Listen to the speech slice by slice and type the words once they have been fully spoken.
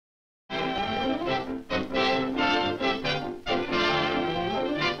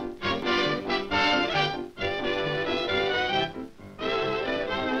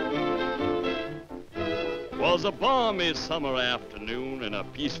'Twas a balmy summer afternoon in a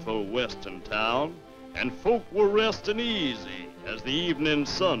peaceful western town, and folk were resting easy as the evening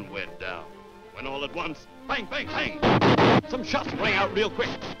sun went down. When all at once, bang, bang, bang, some shots rang out real quick,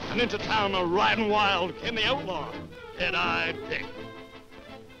 and into town riding wild came the outlaw, Deadeye Dick.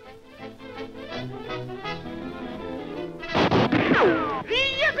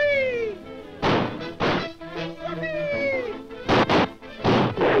 Yippee!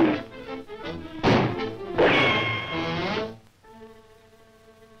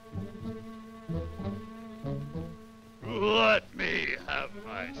 Let me have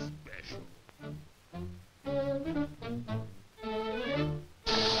my special.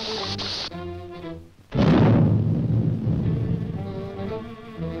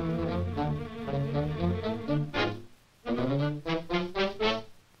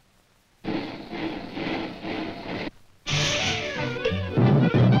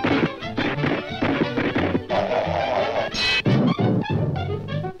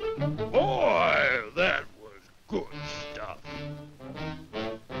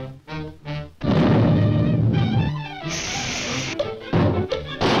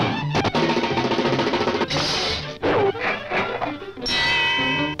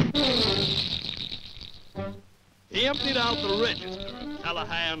 He emptied out the register at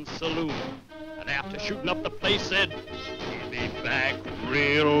Callahan's saloon, and after shooting up the place said he'd be back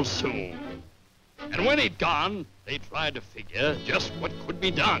real soon. And when he'd gone, they tried to figure just what could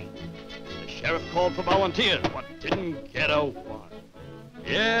be done. The sheriff called for volunteers, but didn't get a one.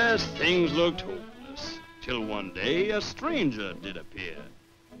 Yes, things looked hopeless, till one day a stranger did appear.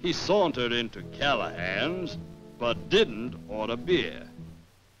 He sauntered into Callahan's, but didn't order beer.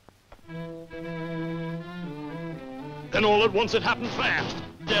 Then all at once it happened fast.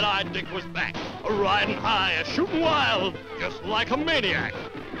 Deadeye Dick was back, a-riding high, a-shooting wild, just like a maniac.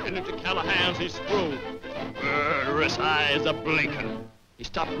 And into Callahan's he strode, his murderous eyes a-blinking. He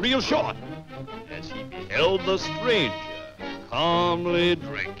stopped real short as he beheld the stranger calmly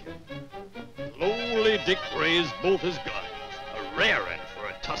drinking. Slowly Dick raised both his guns, a-raring for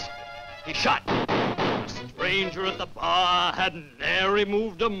a tussle. He shot. The stranger at the bar had nary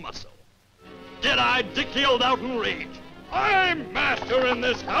moved a muscle. Deadeye Dick yelled out in rage, "I'm master in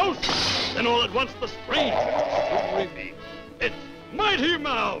this house!" Then all at once the stranger stood revealed. It's Mighty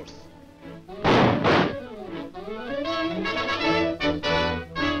Mouse!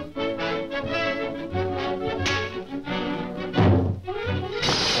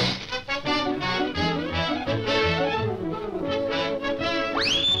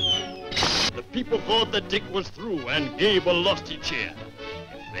 The people thought that Dick was through and gave a lusty cheer.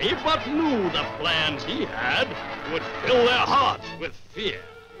 They but knew the plans he had would fill their hearts with fear.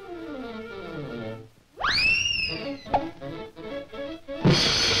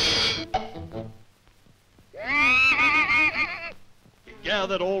 He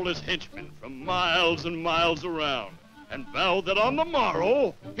gathered all his henchmen from miles and miles around and vowed that on the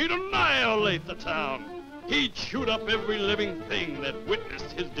morrow he'd annihilate the town. He'd shoot up every living thing that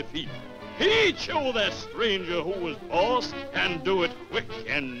witnessed his defeat. He'd show that stranger who was boss and do it quick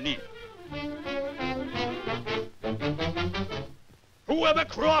and neat. "Whoever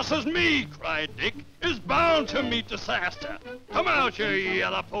crosses me," cried Dick, "is bound to meet disaster. Come out, you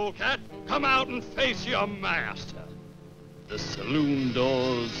yellow polecat. Come out and face your master." The saloon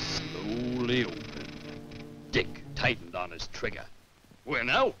doors slowly opened. Dick tightened on his trigger, when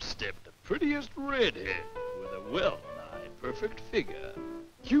out stepped the prettiest redhead with a well-nigh perfect figure.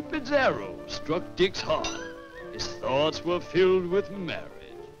 Cupid's arrow struck Dick's heart. His thoughts were filled with marriage.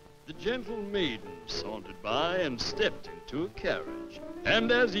 The gentle maiden sauntered by and stepped into a carriage.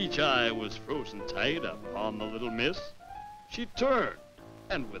 And as each eye was frozen tight upon the little miss, she turned,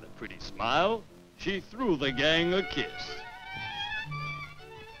 and with a pretty smile, she threw the gang a kiss.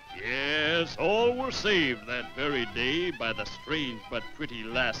 Yes, all were saved that very day by the strange but pretty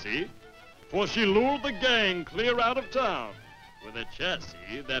lassie, for she lured the gang clear out of town with a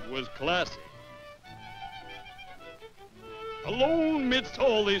chassis that was classy. Alone midst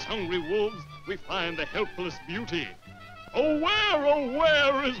all these hungry wolves, we find the helpless beauty. Oh,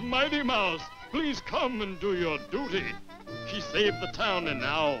 where is Mighty Mouse? Please come and do your duty. She saved the town, and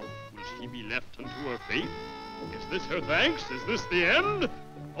now will she be left unto her fate? Is this her thanks? Is this the end?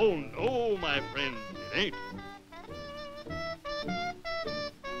 Oh, no, my friend, it ain't.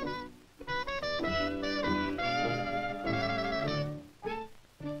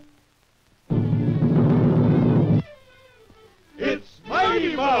 It's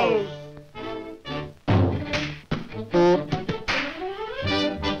Mighty Mouse!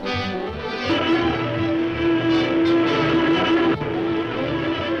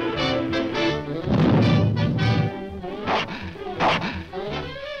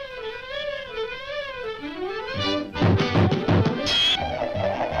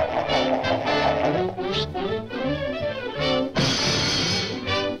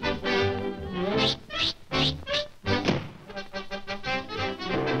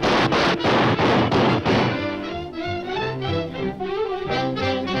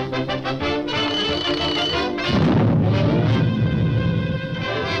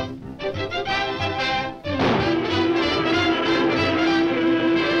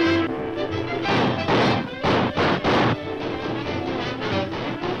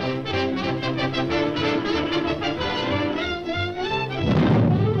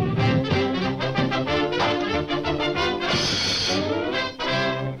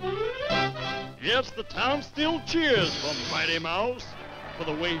 Yes, the town still cheers for Mighty Mouse, for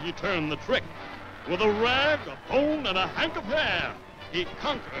the way he turned the trick. With a rag, a bone, and a hank of hair, he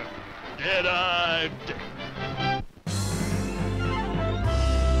conquered Deadeye Dick.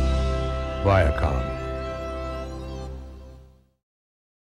 Viacom.